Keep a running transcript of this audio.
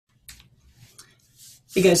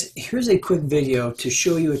Hey guys, here's a quick video to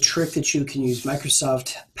show you a trick that you can use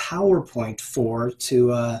Microsoft PowerPoint for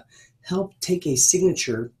to help take a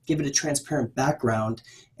signature, give it a transparent background,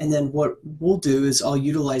 and then what we'll do is I'll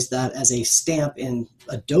utilize that as a stamp in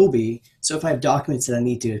Adobe, so if I have documents that I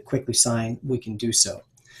need to quickly sign, we can do so.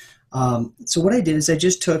 So what I did is I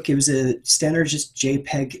just took, it was a standard just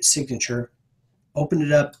JPEG signature, opened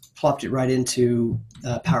it up, plopped it right into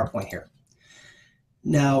PowerPoint here.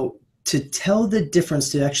 Now, to tell the difference,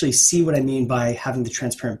 to actually see what I mean by having the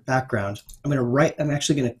transparent background, I'm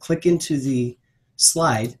actually going to click into the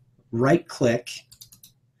slide, right click,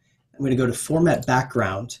 I'm going to go to Format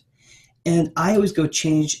Background, and I always go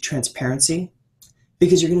Change Transparency,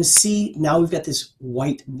 because you're going to see now we've got this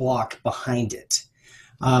white block behind it.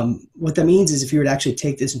 What that means is if you were to actually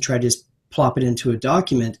take this and try to just plop it into a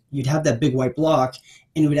document, you'd have that big white block,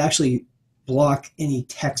 and it would actually block any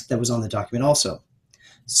text that was on the document also.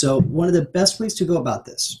 So one of the best ways to go about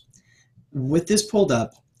this, with this pulled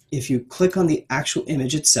up, if you click on the actual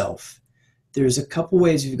image itself, there's a couple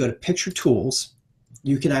ways. If you go to Picture Tools,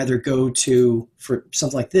 you can either go to, for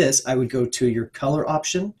something like this, I would go to your color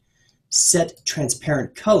option, set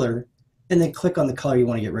transparent color, and then click on the color you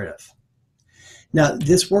want to get rid of. Now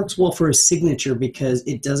this works well for a signature because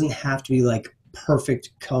it doesn't have to be like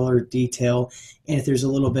perfect color detail, and if there's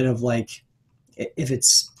a little bit of like, if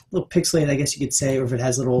it's a little pixelated, I guess you could say, or if it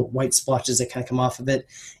has little white splotches that kind of come off of it,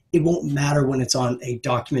 it won't matter when it's on a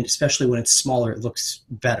document, especially when it's smaller, it looks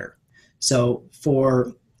better. So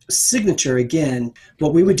for signature, again,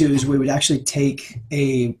 what we would do is we would actually take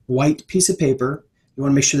a white piece of paper. You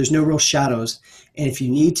want to make sure there's no real shadows. And if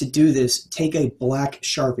you need to do this, take a black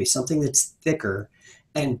Sharpie, something that's thicker,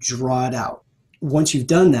 and draw it out. Once you've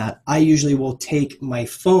done that, I usually will take my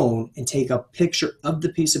phone and take a picture of the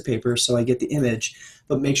piece of paper so I get the image,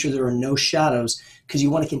 but make sure there are no shadows, because you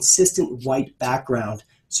want a consistent white background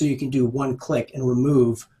so you can do one click and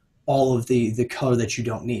remove all of the color that you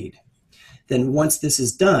don't need. Then once this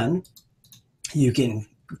is done, you can,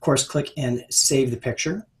 of course, click and save the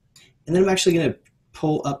picture. And then I'm actually going to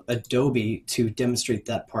pull up Adobe to demonstrate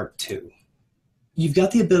that part too. You've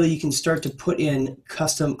got the ability, you can start to put in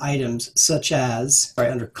custom items such as,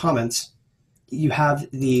 right under comments, you have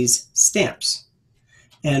these stamps.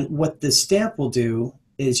 And what the stamp will do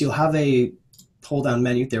is you'll have a pull down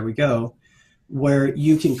menu, there we go, where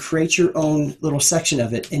you can create your own little section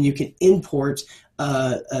of it, and you can import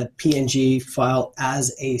a PNG file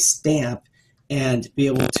as a stamp and be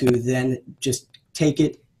able to then just take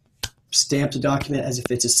it, stamp the document as if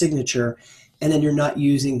it's a signature, and then you're not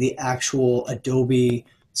using the actual Adobe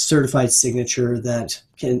certified signature that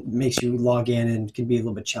makes you log in and can be a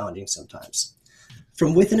little bit challenging sometimes.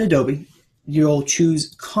 From within Adobe, you'll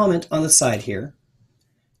choose comment on the side here.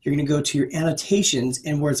 You're going to go to your annotations,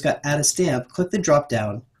 and where it's got add a stamp, click the drop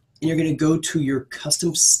down, and you're going to go to your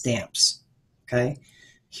custom stamps. Okay?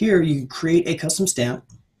 Here you can create a custom stamp,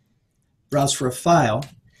 browse for a file.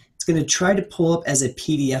 It's going to try to pull up as a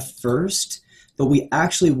PDF first, but we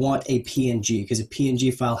actually want a PNG because a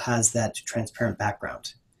PNG file has that transparent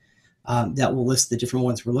background. That will list the different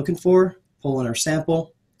ones we're looking for, pull in our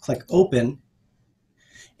sample, click open,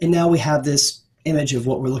 and now we have this image of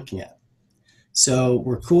what we're looking at. So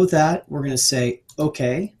we're cool with that. We're going to say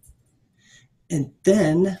OK. And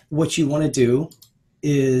then what you want to do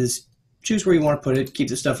is choose where you want to put it, keep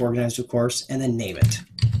the stuff organized, of course, and then name it.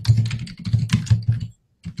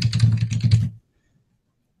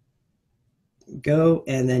 Go,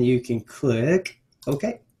 and then you can click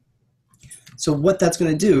OK. So what that's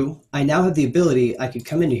going to do, I now have the ability, I could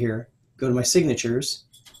come into here, go to my signatures,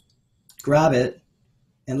 grab it,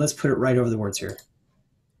 and let's put it right over the words here.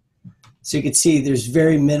 So you can see there's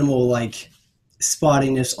very minimal like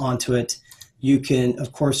spottiness onto it. You can,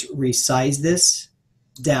 of course, resize this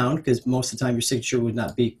down because most of the time your signature would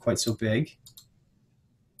not be quite so big.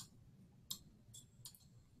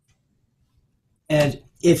 And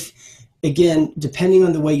if, again, depending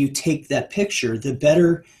on the way you take that picture, the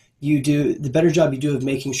better job you do of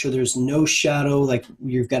making sure there's no shadow, like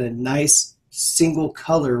you've got a nice single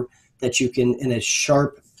color that you can, in a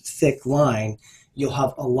sharp, thick line, you'll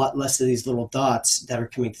have a lot less of these little dots that are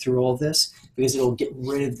coming through all of this, because it'll get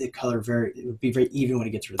rid of the color it will be very even when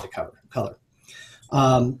it gets rid of the color.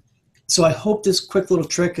 So I hope this quick little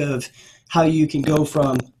trick of how you can go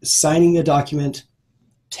from signing a document,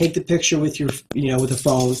 take the picture with your, with a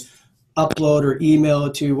phone, upload or email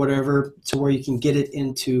it to whatever, to where you can get it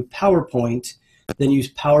into PowerPoint, then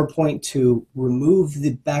use PowerPoint to remove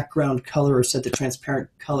the background color or set the transparent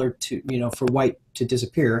color to, for white to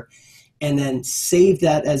disappear, and then save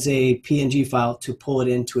that as a PNG file to pull it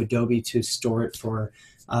into Adobe to store it for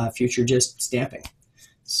future just stamping.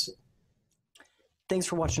 Thanks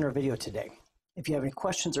for watching our video today. If you have any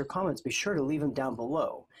questions or comments, be sure to leave them down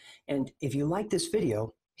below. And if you like this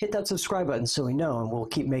video, hit that subscribe button so we know, and we'll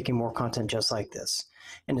keep making more content just like this.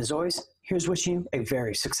 And as always, here's wishing you a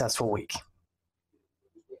very successful week.